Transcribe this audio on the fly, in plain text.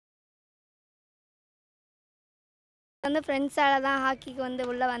வந்து ஃப்ரெண்ட்ஸால தான் ஹாக்கிக்கு வந்து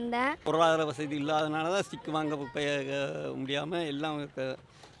உள்ளே வந்தேன். பொருளாதார வசதி இல்லாதனால தான் ஸ்டிக் வாங்க முடியாமல் எல்லாம்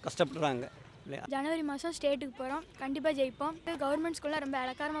கஷ்டப்படுறாங்க இல்லையா. ஜனவரி மாதம் ஸ்டேட்டுக்கு போகிறோம், கண்டிப்பாக ஜெயிப்போம். கவர்மெண்ட் ஸ்கூலில் ரொம்ப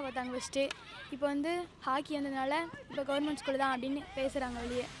இலக்காரமாக பார்த்தாங்க ஃபஸ்ட்டு. இப்போ வந்து ஹாக்கி வந்ததுனால இப்போ கவர்மெண்ட் ஸ்கூல் தான் அப்படின்னு பேசுகிறாங்க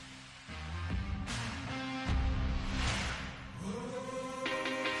வெளியே.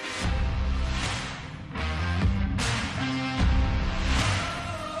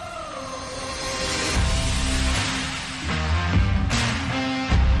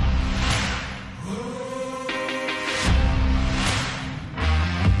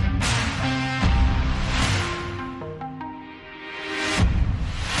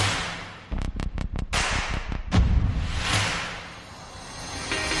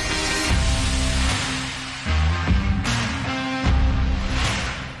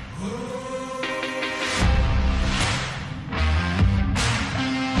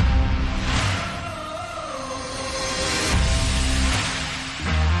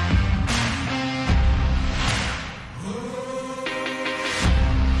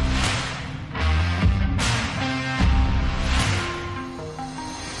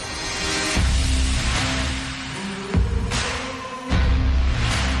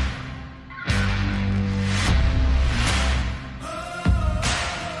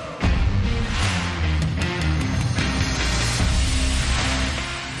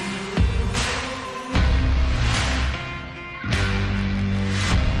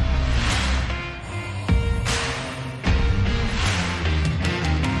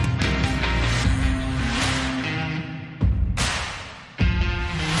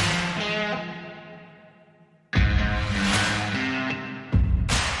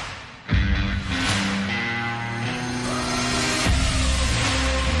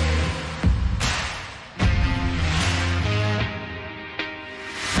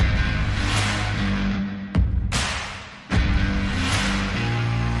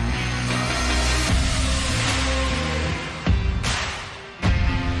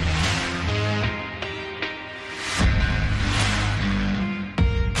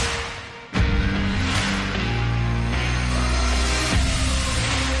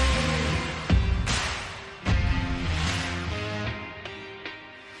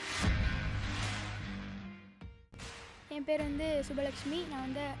 என் பேர் வந்து சுபலக்ஷ்மி. நான்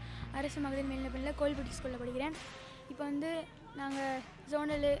வந்து அரசு மகளிர் மேல்நிலைப்பள்ளியில் கோவில்பட்டி ஸ்கூலில் படிக்கிறேன். இப்போ வந்து நாங்கள்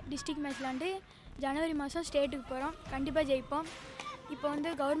ஜோனல் டிஸ்ட்ரிக்ட் மேட்ச் விளாண்டு ஜனவரி மாதம் ஸ்டேட்டுக்கு போகிறோம், கண்டிப்பாக ஜெயிப்போம். இப்போ வந்து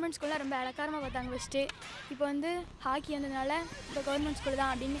கவர்மெண்ட் ஸ்கூலில் ரொம்ப இலக்காரமாக பார்த்தாங்க ஃபஸ்ட்டு. இப்போ வந்து ஹாக்கி வந்ததுனால இப்போ கவர்மெண்ட் ஸ்கூல்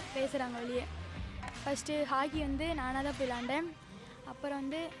தான் அப்படின்னு பேசுகிறாங்க வெளியே. ஃபஸ்ட்டு ஹாக்கி வந்து நானாக தான் போய் விளாண்டேன்.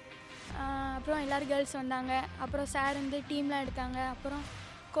 அப்புறம் எல்லோரும் கேர்ள்ஸ் வந்தாங்க. அப்புறம் சார் வந்து டீம்லாம் எடுத்தாங்க. அப்புறம்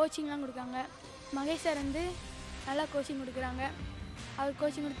கோச்சிங்லாம் கொடுத்தாங்க. மகேஷ் சார் வந்து நல்லா கோச்சிங் கொடுக்குறாங்க. அவர்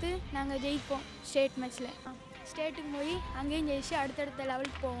கோச்சிங் கொடுத்து நாங்கள் ஜெயிப்போம் ஸ்டேட் மேட்ச்சில். ஸ்டேட்டுக்கு போய் அங்கேயும் ஜெயிச்சு அடுத்தடுத்த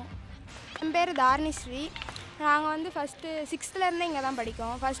லெவலுக்கு போவோம். என் பேர் தார்னிஸ்ரீ. நாங்கள் வந்து ஃபஸ்ட்டு 6th இங்கே தான்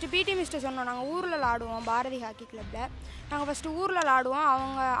படிக்கோம். ஃபஸ்ட்டு பிடி மிஸ்டர் சொன்னோம், நாங்கள் ஊரில் விளாடுவோம் பாரதி ஹாக்கி கிளப்பில். நாங்கள் ஃபஸ்ட்டு ஊரில் விளாடுவோம்.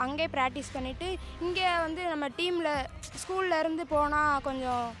 அவங்க அங்கேயே ப்ராக்டிஸ் பண்ணிவிட்டு இங்கே வந்து நம்ம டீமில் ஸ்கூல்லேருந்து போனால்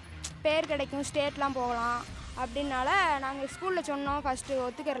கொஞ்சம் பேர் கிடைக்கும், ஸ்டேட்லாம் போகலாம் அப்படின்னால நாங்கள் ஸ்கூலில் சொன்னோம். ஃபஸ்ட்டு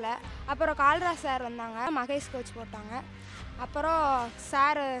ஒத்துக்கறல. அப்புறம் கால்ராஜ் சார் வந்தாங்க, மகேஷ் கோச் போட்டாங்க. அப்புறம்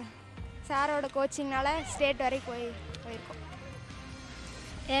சாரோட கோச்சிங்னால ஸ்டேட் வரைக்கும் போயிருக்கோம்.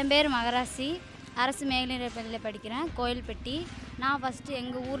 என் பேர் மகராசி. அரசு மேல்நிலைப்பள்ளியில் படிக்கிறேன், கோவில்பட்டி. நான் ஃபஸ்ட்டு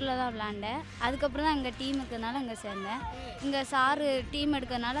எங்கள் ஊரில் தான் விளாண்டேன். அதுக்கப்புறம் தான் எங்கள் டீம் இருக்கிறதுனால இங்கே சேர்ந்தேன். இங்கே சாரு டீம்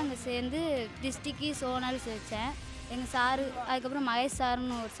எடுக்கிறதுனால அங்கே சேர்ந்து டிஸ்ட்ரிக்கு சோனல் சேர்த்தேன். எங்கள் சாரு அதுக்கப்புறம் மகேஷ்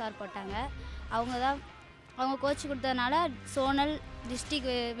சாருன்னு ஒரு சார் போட்டாங்க. அவங்க கோச் கொடுத்ததுனால சோனல் டிஸ்ட்ரிக்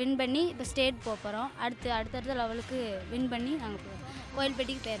வின் பண்ணி இப்போ ஸ்டேட் போகிறோம். அடுத்தடுத்த லெவலுக்கு வின் பண்ணி நாங்கள்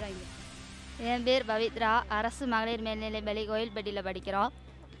கோவில்பட்டிக்கு போயிடுறோம். என் பேர் பவித்ரா. அரசு மகளிர் மேல்நிலைப்பள்ளி கோவில்பட்டியில் படிக்கிறோம்.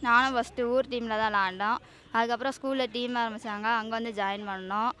 நானும் ஃபஸ்ட்டு ஊர் டீமில் தான் விளாண்டோம். அதுக்கப்புறம் ஸ்கூலில் டீம் ஆரம்பித்தாங்க, அங்கே வந்து ஜாயின்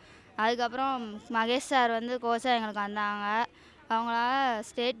பண்ணோம். அதுக்கப்புறம் மகேஷ் சார் வந்து கோச்சாக எங்களுக்கு வந்தாங்க. அவங்களால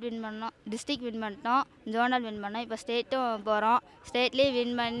ஸ்டேட் வின் பண்ணோம், டிஸ்ட்ரிக் வின் பண்ணிட்டோம், ஜோனல் வின் பண்ணோம். இப்போ ஸ்டேட்டும் போகிறோம். ஸ்டேட்லேயும்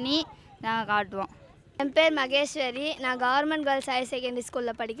வின் பண்ணி நாங்கள் காட்டுவோம். என் பேர் மகேஸ்வரி. நான் கவர்மெண்ட் கேர்ள்ஸ் ஹையர் செகண்டரி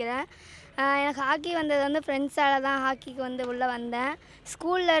ஸ்கூலில் படிக்கிறேன். எனக்கு ஹாக்கி வந்தது வந்து ஃப்ரெண்ட்ஸால் தான் ஹாக்கிக்கு வந்து உள்ளே வந்தேன்.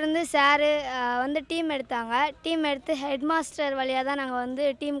 ஸ்கூல்லேருந்து சாரு வந்து டீம் எடுத்தாங்க. டீம் எடுத்து ஹெட் மாஸ்டர் வழியாக தான் நாங்கள் வந்து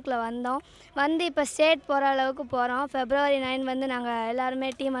டீமுக்குள்ளே வந்தோம். வந்து இப்போ ஸ்டேட் போகிற அளவுக்கு போகிறோம். February 9 வந்து நாங்கள்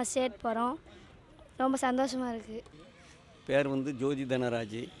எல்லாருமே டீமாக ஸ்டேட் போகிறோம். ரொம்ப சந்தோஷமாக இருக்குது. பேர் வந்து ஜோதி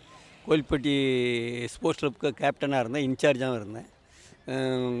தனராஜ். கோவில்பட்டி ஸ்போர்ட்ஸ் கிளப்புக்கு கேப்டனாக இருந்தேன், இன்சார்ஜாகவும் இருந்தேன்.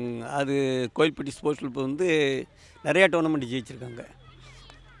 அது கோவில்பட்டி ஸ்போர்ட்ஸ் கிளப் வந்து நிறையா டோர்னமெண்ட் ஜெயிச்சிருக்காங்க.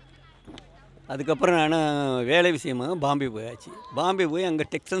 அதுக்கப்புறம் நான் வேலை விஷயமாக பாம்பே போயாச்சு. பாம்பே போய் அங்கே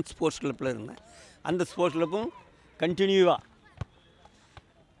டெக்ஸன் ஸ்போர்ட்ஸ் கிளப்பில் இருந்தேன். அந்த ஸ்போர்ட்ஸ் கிளப்பும் கண்டினியூவாக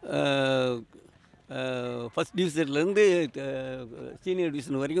ஃபஸ்ட் டிவிஷன்லேருந்து சீனியர்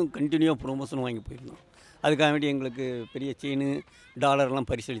டிவிஷன் வரைக்கும் கண்டினியூவாக ப்ரொமோஷன் வாங்கி போயிருந்தோம். அதுக்காக வேண்டி எங்களுக்கு பெரிய செயின் டாலர்லாம்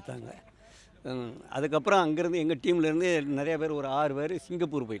பரிசளித்தாங்க. அதுக்கப்புறம் அங்கேருந்து எங்கள் டீம்லேருந்து நிறையா பேர் ஒரு 6 பேர்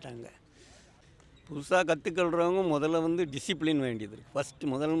சிங்கப்பூர் போயிட்டாங்க. புதுசாக கற்றுக்கொள்கிறவங்க முதல்ல வந்து டிசிப்ளின் வேண்டியது.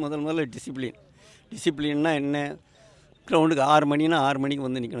 ஃபஸ்ட்டு முதல்ல டிசிப்ளின்னா என்ன, கிரவுண்டுக்கு 6 மணினா 6 மணிக்கு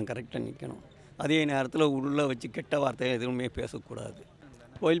வந்து நிற்கணும், கரெக்டாக நிற்கணும். அதே நேரத்தில் உள்ளே வச்சு கெட்ட வார்த்தை எதுவுமே பேசக்கூடாது.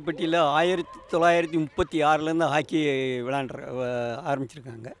 கோயில்பட்டியில் 1936 ஹாக்கி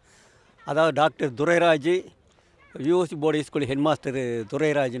ஆரம்பிச்சிருக்காங்க. அதாவது doctor Durairaj, USC board school head master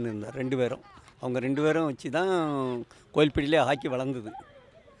துரைராஜ்னு இருந்தார். 2 பேரும், அவங்க 2 பேரும் வச்சு தான் கோயில்பட்டியிலே ஹாக்கி வளர்ந்தது.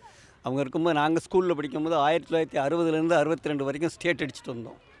 அவங்க இருக்கும்போது நாங்கள் ஸ்கூலில் படிக்கும்போது 1960 62 வரைக்கும் ஸ்டேட் அடிச்சுட்டு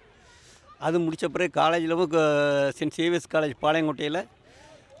வந்தோம். அது முடித்த பிறகு காலேஜில் சென்ட் சேவியர்ஸ் காலேஜ் பாளையங்கோட்டையில்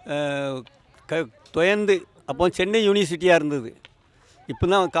துயர்ந்து அப்போ சென்னை யூனிவர்சிட்டியாக இருந்தது. இப்போ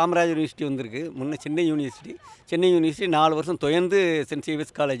தான் காமராஜர் யூனிவர்சிட்டி வந்திருக்கு. முன்னே சென்னை யூனிவர்சிட்டி 4 வருஷம் துயர்ந்து சென்ட்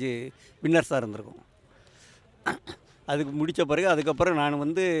சேவியர்ஸ் காலேஜ் வின்னர்ஸாக இருந்திருக்கும். அதுக்கு முடித்த பிறகு அதுக்கப்புறம் நான்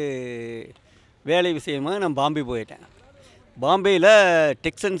வந்து வேலை விஷயமாக நான் பாம்பே போயிட்டேன். பாம்பேயில்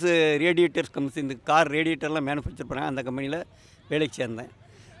டெக்ஸன்ஸ் ரேடியேட்டர்ஸ் கம்பெனி, இந்த கார் ரேடியேட்டர்லாம் மேனுஃபேக்சர் பண்ணாங்க, அந்த கம்பெனியில் வேலைக்கு சேர்ந்தேன்.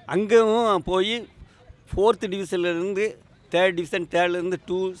 அங்கேயும் போய் 4th டிவிஷன்லேருந்து 3rd division, 3லேருந்து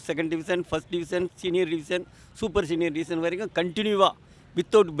 2, 2nd division, 1st division, senior division, super senior division வரைக்கும் கண்டினியூவாக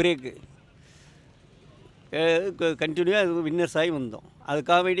வித்தவுட் பிரேக்கு கண்டினியூவாக வின்னர்ஸ் ஆகி வந்தோம்.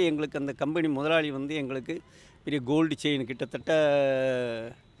 அதுக்காக வேண்டி எங்களுக்கு அந்த கம்பெனி முதலாளி வந்து எங்களுக்கு பெரிய கோல்டு செயின், கிட்டத்தட்ட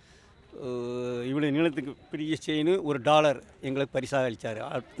இவ்வளோ நிலத்துக்கு பெரிய செயின், $1 எங்களுக்கு பரிசாக அளித்தார்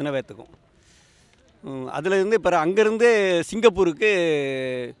அத்தனை பேர்த்துக்கும். அதிலேருந்து இப்போ அங்கேருந்து சிங்கப்பூருக்கு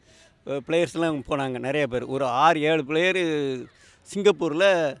பிளேயர்ஸ்லாம் போனாங்க நிறைய பேர். ஒரு 6-7 பிளேயரு சிங்கப்பூரில்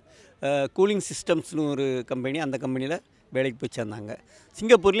கூலிங் சிஸ்டம்ஸ்னு ஒரு கம்பெனி, அந்த கம்பெனியில் வேலைக்கு போய் சேர்ந்தாங்க.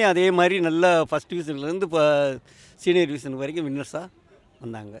 சிங்கப்பூர்லேயும் அதே மாதிரி நல்லா ஃபஸ்ட் டிவிஷன்லேருந்து இப்போ சீனியர் டிவிஷன் வரைக்கும் வின்னர்ஸாக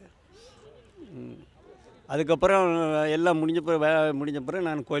வந்தாங்க. அதுக்கப்புறம் எல்லாம் முடிஞ்ச பிறகு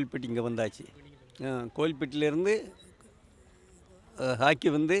நான் கோயில்பட்டி இங்கே வந்தாச்சு. கோயில்பட்டியிலேருந்து ஹாக்கி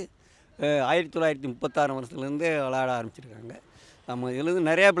வந்து 1936 வருஷத்துலேருந்து விளையாட ஆரம்பிச்சிருக்காங்க. நம்ம இதுலேருந்து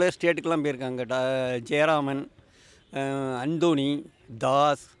நிறையா பிளேயர் ஸ்டேட்டுக்கெலாம் போயிருக்காங்க. ஜெயராமன், அந்தோனி,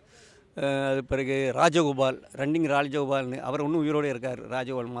 தாஸ், அது பிறகு ராஜகோபால், ரன்னிங் ராஜகோபால்னு அவர் இன்னும் உயிரோடு இருக்கார்.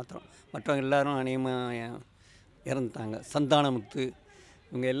 ராஜகோபால் மாத்திரம், மற்றவங்க எல்லோரும் அநேகமாக இறந்துட்டாங்க. சந்தானமுத்து,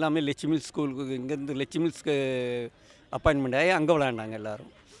 இவங்க எல்லாமே லட்சுமில் ஸ்கூலுக்கு இங்கேருந்து லட்சுமில்ஸ்க்கு அப்பாயின்மெண்ட் ஆகி அங்கே விளையாண்டாங்க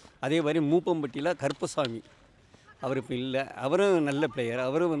எல்லோரும். அதே மாதிரி மூப்பம்பட்டியில் கருப்பசாமி, அவர் இப்போ இல்லை, அவரும் நல்ல பிளேயர்,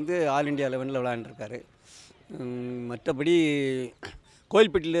 அவரும் வந்து ஆல் இண்டியா லெவலில் விளையாண்டுருக்காரு. மற்றபடி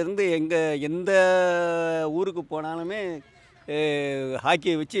கோயில்பட்டியிலேருந்து எந்த ஊருக்கு போனாலுமே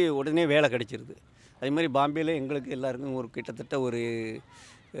ஹாக்கியை வச்சு உடனே வேலை கிடச்சிருது. அதே மாதிரி பாம்பேயில் எங்களுக்கு எல்லாருக்கும் ஒரு கிட்டத்தட்ட ஒரு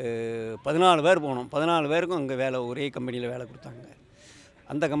 14 பேர் போனோம். 14 பேருக்கும் அங்கே வேலை, ஒரே கம்பெனியில் வேலை கொடுத்தாங்க.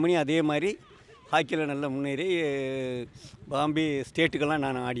 அந்த கம்பெனி அதே மாதிரி ஹாக்கியில் நல்லா முன்னேறி பாம்பே ஸ்டேட்டுக்கெல்லாம்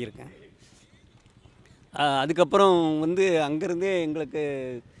நான் ஆடியிருக்கேன். அதுக்கப்புறம் வந்து அங்கேருந்தே எங்களுக்கு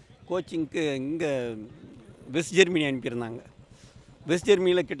கோச்சிங்க்கு இங்கே வெஸ்ட் ஜெர்மனி அனுப்பியிருந்தாங்க. வெஸ்ட்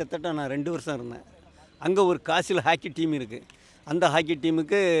ஜெர்மனியில் கிட்டத்தட்ட நான் 2 வருஷம் இருந்தேன். அங்கே ஒரு காசில் ஹாக்கி டீம் இருக்குது. அந்த ஹாக்கி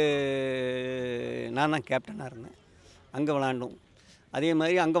டீமுக்கு நான் தான் கேப்டனாக இருந்தேன். அங்கே விளாண்டோம். அதே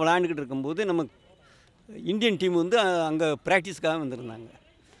மாதிரி அங்கே விளாண்டுக்கிட்டு இருக்கும்போது நம்ம இந்தியன் டீம் வந்து அங்கே ப்ராக்டிஸ்க்காக வந்திருந்தாங்க.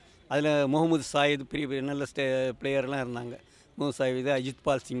 அதில் முகமது சாயித், பெரிய நல்ல பிளேயர்லாம் இருந்தாங்க. முகமது சாயித், அஜித்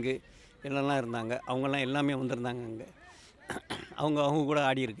பால் சிங்கு எல்லாம் இருந்தாங்க. அவங்கெல்லாம் எல்லாமே வந்திருந்தாங்க அங்கே. அவங்க கூட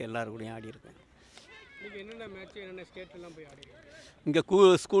ஆடியிருக்கேன், எல்லோரும் கூடயும் ஆடியிருக்கேன். என்னென்ன மேட்ச், என்னென்ன ஸ்டேட்லாம் போய் ஆடிருக்கேன்? இங்கே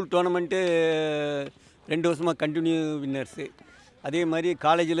ஸ்கூல் டோர்னமெண்ட்டு 2 வருஷமாக கண்டினியூ வின்னர்ஸு. அதே மாதிரி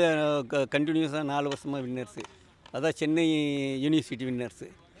காலேஜில் கண்டினியூஸாக 4 வருஷமாக வின்னர்ஸு. அதான் சென்னை யூனிவர்சிட்டி வின்னர்ஸு.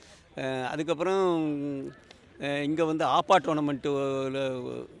 அதுக்கப்புறம் இங்கே வந்து ஆப்பா டோர்னமெண்ட்டில்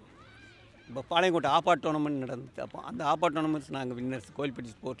இப்போ பாளையங்கோட்டை ஆப்பா டோர்னமெண்ட் நடந்துச்சு. அப்போ அந்த ஆப்பா டோர்னமெண்ட்ஸ் நாங்கள் வின்னர்ஸ்,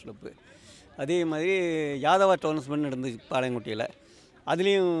 கோயில்பட்டி ஸ்போர்ட்ஸ் கிளப்பு. அதே மாதிரி யாதவா டோர்னமெண்ட் நடந்துச்சு பாளையங்கோட்டையில்,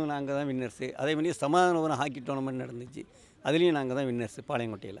 அதுலேயும் நாங்கள் தான் வின்னர்ஸு. அதே மாதிரி சமாதானபுரம் ஹாக்கி டோர்னமெண்ட் நடந்துச்சு, அதுலேயும் நாங்கள் தான் வின்னர்ஸு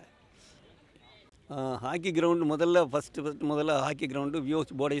பாளையங்கோட்டையில். ஹாக்கி கிரவுண்டு முதல்ல hockey ground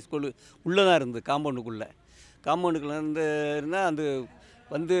VOC board school உள்ளே தான் இருந்தது, காம்பவுண்டுக்குள்ளே இருந்தால் அது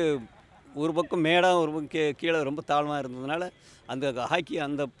வந்து ஒரு பக்கம் மேடாக ஒரு பக்கம் கீழே ரொம்ப தாழ்வாக இருந்ததுனால அந்த ஹாக்கி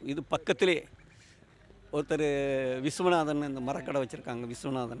அந்த இது பக்கத்திலே ஒருத்தர் விஸ்வநாதன், இந்த மரக்கடை வச்சுருக்காங்க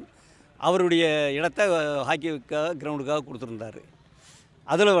விஸ்வநாதன், அவருடைய இடத்த ஹாக்கிக்காக கிரவுண்டுக்காக கொடுத்துருந்தாரு.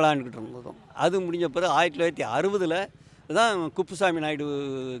 அதில் விளையாண்டுக்கிட்டு இருந்ததும் அது முடிஞ்ச பிறகு 1960 தான் குப்புசாமி நாயுடு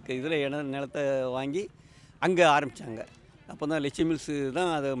இதில் நிலத்தை வாங்கி அங்கே ஆரம்பித்தாங்க. அப்போ தான் லட்சுமில்ஸு தான்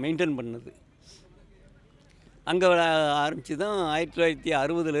அதை மெயின்டைன் பண்ணுது. அங்கே ஆரம்பித்து தான்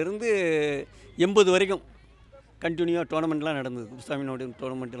 1960 80 வரைக்கும் கண்டினியூவாக டோர்னமெண்ட்லாம் நடந்தது. குப்புசாமியோட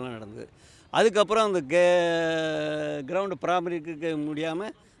டோர்னமெண்ட்லாம் நடந்தது. அதுக்கப்புறம் அந்த கிரவுண்டு பராமரிக்க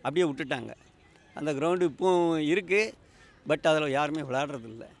முடியாமல் அப்படியே விட்டுட்டாங்க. அந்த கிரவுண்டு இப்போவும் இருக்குது, பட் அதில் யாருமே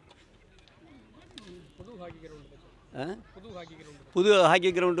விளையாடுறதில்ல. புது ஹாக்கி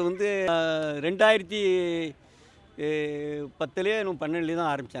கிரவுண்டு வந்து 2010 12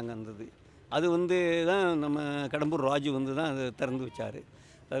 தான் ஆரம்பித்தாங்க. அந்த அது வந்து தான் நம்ம கடம்பூர் ராஜு வந்து தான் அது திறந்து வச்சார்.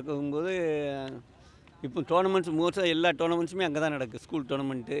 அதுக்கும்போது இப்போ டோர்னமெண்ட்ஸ் மோஸ்ட்டாக எல்லா டோர்னமெண்ட்ஸுமே அங்கே தான் நடக்குது. ஸ்கூல்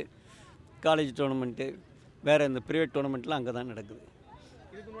டோர்னமெண்ட்டு, காலேஜ் டோர்னமெண்ட்டு, வேறு இந்த ப்ரைவேட் டோர்னமெண்ட்லாம் அங்கே தான் நடக்குது.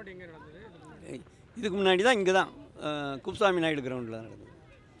 இதுக்கு முன்னாடி தான் இங்கே தான் குப்புசாமி நாயுடு கிரவுண்டில் தான் நடக்குது.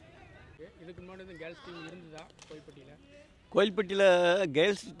 இதுக்கு முன்னாடி கேர்ள்ஸ் டீம் இருந்ததா கோயில்பட்டியில்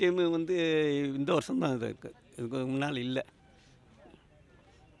கேர்ள்ஸ் டீமு வந்து இந்த வருஷம் தான் இது இருக்குது. இதுக்கு முன்னால் இல்லை.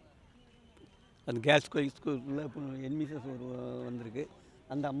 அந்த கேர்ள்ஸ் கோயில் ஸ்கூலில் இப்போ என்மிசஸ் வந்திருக்கு.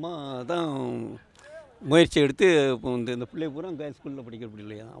 அந்த அம்மா தான் முயற்சி எடுத்து இப்போ இந்த பிள்ளை பூரா கேர்ள்ஸ் ஸ்கூலில் படிக்கிற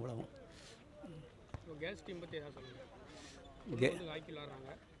பிள்ளையா தான். அவ்வளோ கேர்ள்ஸ் டீம் பற்றி ஏதாவது சொல்லுங்கள்.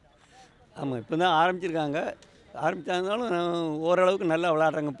 ஆமாம், இப்போ தான் ஆரம்பிச்சிருக்காங்க. ஆரம்பித்தாலும் ஓரளவுக்கு நல்லா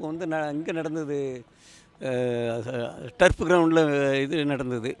விளாட்றாங்க. இப்போ வந்து இங்கே நடந்தது டர்ஃப் கிரவுண்டில் இது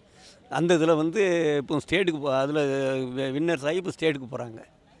நடந்தது. அந்த இதில் வந்து இப்போ ஸ்டேட்டுக்கு அதில் வின்னர்ஸ் ஆகி இப்போ ஸ்டேட்டுக்கு போகிறாங்க.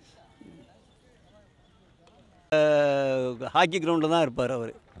 ஹாக்கி கிரவுண்டில் தான் இருப்பார்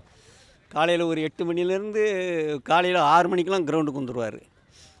அவர். காலையில் ஒரு 8 மணிலேருந்து காலையில் 6 மணிக்கெலாம் கிரவுண்டுக்கு வந்துடுவார்.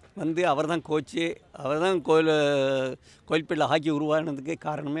 வந்து அவர் தான் கோச்சு. அவர் தான் கோயில்பேட்டில் ஹாக்கி உருவானதுக்கே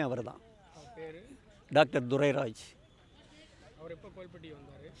காரணமே அவர் தான். டாக்டர் துரைராஜ்.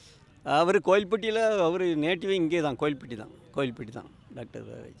 அவர் கோயில்பட்டியில் அவர் நேட்டிவே இங்கே தான், கோயில்பட்டி தான் டாக்டர்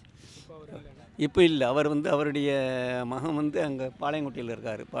துரைராஜ். இப்போ இல்லை, அவர் வந்து அவருடைய மகன் வந்து அங்கே பாளையங்கோட்டையில்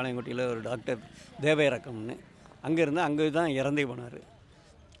இருக்கார். பாளையங்கோட்டையில் ஒரு டாக்டர் தேவரக்கம்னு அங்கே இருந்தால் அங்கே தான் இறந்தே போனார்.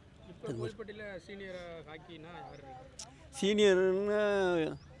 சீனியர்னு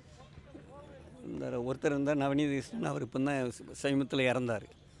இந்த ஒருத்தர் இருந்தார், நவநீத கிருஷ்ணன். அவர் இப்போ தான் சமீபத்தில் இறந்தார்,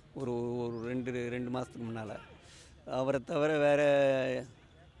 ஒரு 2 மாதத்துக்கு முன்னால். அவரை தவிர வேறு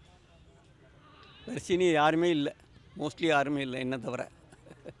சீனியர் யாருமே இல்லை, மோஸ்ட்லி யாருமே இல்லை என்ன தவிர.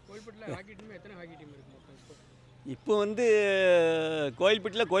 இப்போ வந்து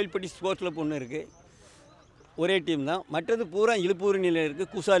கோயில்பட்டி ஸ்போர்ட்ஸ் கிளப் ஒன்று இருக்குது, ஒரே டீம் தான். மற்றது பூரா இழுப்பூரினில் இருக்குது,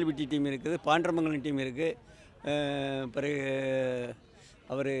 கூசாலிப்பட்டி டீம் இருக்குது, பாண்டரமங்கலம் டீம் இருக்குது. பிறகு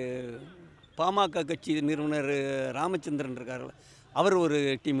அவர் பாமக கட்சி நிறுவனர் ராமச்சந்திரன் இருக்கார்ல, அவர் ஒரு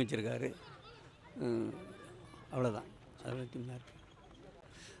டீம் வச்சுருக்காரு. அவ்வளோதான், அவ்வளோ டீம் தான் இருக்குது.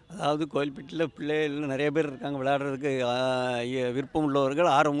 அதாவது கோயில்பட்டியில் பிள்ளைகள் நிறைய பேர் இருக்காங்க, விளையாடுறதுக்கு விருப்பம் உள்ளவர்கள்,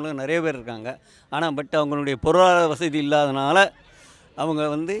 ஆர்வமுள்ள நிறைய பேர் இருக்காங்க. ஆனால் பட் அவங்களுடைய பொருளாதார வசதி இல்லாதனால அவங்க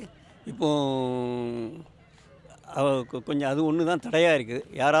வந்து இப்போது கொஞ்சம் அது ஒன்று தான் தடையாக இருக்குது.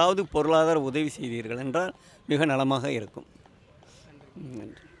 யாராவது பொருளாதார உதவி செய்தீர்கள் என்றால் மிக நலமாக இருக்கும்.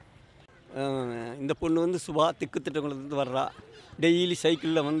 இந்த பொண்ணு வந்து சுபா திக்குத்திட்டங்குளத்துலேருந்து வர்றா. டெய்லி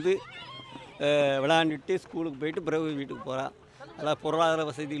சைக்கிளில் வந்து விளையாண்டுட்டு ஸ்கூலுக்கு போயிட்டு பிறகு வீட்டுக்கு போகிறா. அதெல்லாம் பொருளாதார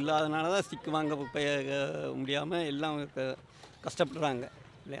வசதி இல்லாதனால தான் ஸ்டிக்கு வாங்க முடியாமல் எல்லாம் கஷ்டப்படுறாங்க.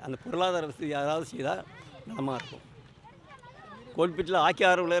 இல்லை, அந்த பொருளாதார வசதி யாராவது செய்தால் நலமாக இருக்கும். கோயில்பட்டியில் ஹாக்கி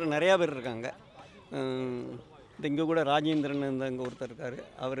ஆர்வலர் நிறையா பேர் இருக்காங்க. இங்கே கூட ராஜேந்திரன் இங்கே ஒருத்தர் இருக்கார்,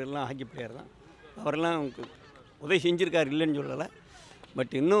 அவரெல்லாம் ஹாக்கி பிளேயர் தான். அவரெல்லாம் உதவி செஞ்சுருக்கார், இல்லைன்னு சொல்லலை.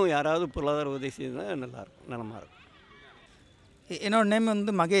 பட் இன்னும் யாராவது பொருளாதார உதவி செய்தால் நல்லாயிருக்கும், நலமாக இருக்கும். என்னோடய நேம்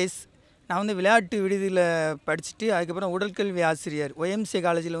வந்து மகேஷ். நான் வந்து விளையாட்டு விடுதியில் படிச்சுட்டு அதுக்கப்புறம் உடற்கல்வி ஆசிரியர் ஒய்எம்சிஏ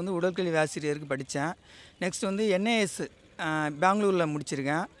காலேஜில் வந்து உடற்கல்வி ஆசிரியருக்கு படித்தேன். நெக்ஸ்ட் வந்து NIS பெங்களூரில்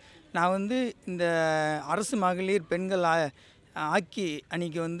முடிச்சிருக்கேன். நான் வந்து இந்த அரசு மகளிர் பெண்கள் ஹாக்கி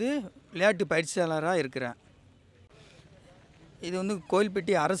அணிக்கு வந்து விளையாட்டு பயிற்சியாளராக இருக்கிறேன். இது வந்து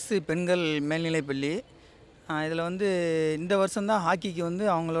கோயில்பட்டி அரசு பெண்கள் மேல்நிலைப்பள்ளி. இதில் வந்து இந்த வருஷம்தான் ஹாக்கிக்கு வந்து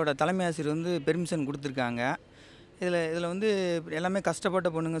அவங்களோட தலைமை ஆசிரியர் வந்து பெர்மிஷன் கொடுத்துருக்காங்க. இதில் வந்து எல்லாமே கஷ்டப்பட்ட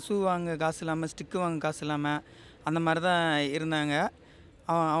பொண்ணுங்க, ஷூ வாங்க காசு இல்லாமல், ஸ்டிக்கு வாங்க காசு இல்லாமல் அந்த மாதிரி தான் இருந்தாங்க.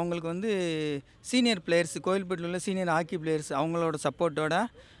 அவங்களுக்கு வந்து சீனியர் பிளேயர்ஸ், கோயில்பட்டியில் உள்ள சீனியர் ஹாக்கி பிளேயர்ஸ் அவங்களோட சப்போர்ட்டோட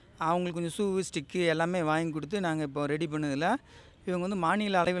அவங்களுக்கு கொஞ்சம் ஷூ ஸ்டிக்கு எல்லாமே வாங்கி கொடுத்து நாங்கள் இப்போ ரெடி பண்ணதில் இவங்க வந்து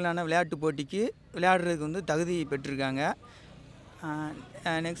மாநில அளவிலான விளையாட்டு போட்டிக்கு விளையாடுறதுக்கு வந்து தகுதி பெற்றிருக்காங்க.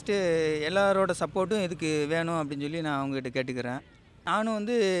 நெக்ஸ்ட்டு எல்லாரோட சப்போர்ட்டும் இதுக்கு வேணும் அப்படின்னு சொல்லி நான் அவங்ககிட்ட கேட்டுக்கிறேன். நானும்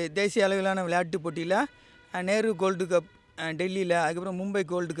வந்து தேசிய அளவிலான விளையாட்டு போட்டியில் நேரு கோல்டு கப் டெல்லியில், அதுக்கப்புறம் மும்பை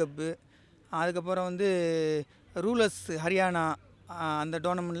கோல்டு கப்பு, அதுக்கப்புறம் வந்து ரூலர்ஸ் ஹரியானா அந்த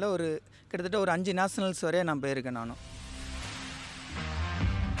டோர்னமெண்ட்டில் கிட்டத்தட்ட ஒரு 5 நேஷ்னல்ஸ் வரையும் நான் போயிருக்கேன் நானும்.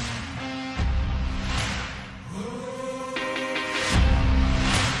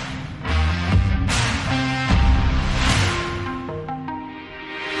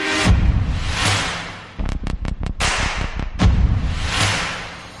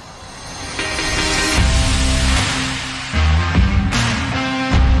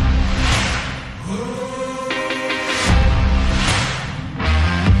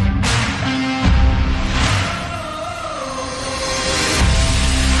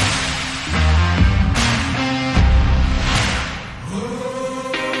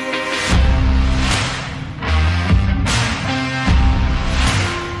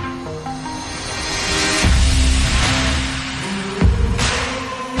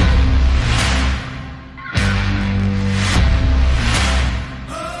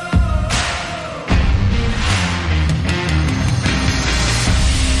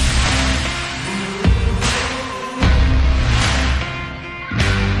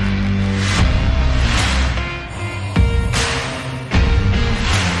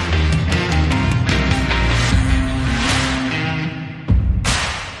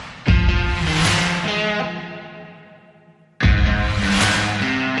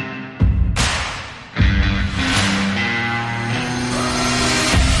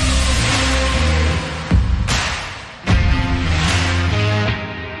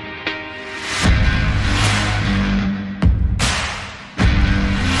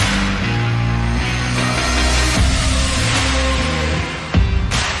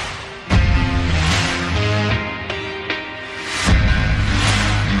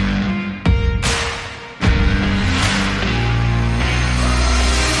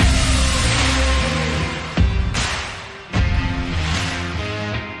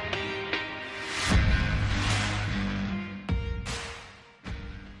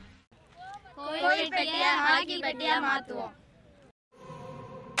 பெட்டியை ஹாக்கி பெட்டியாக மாற்றுவோம்.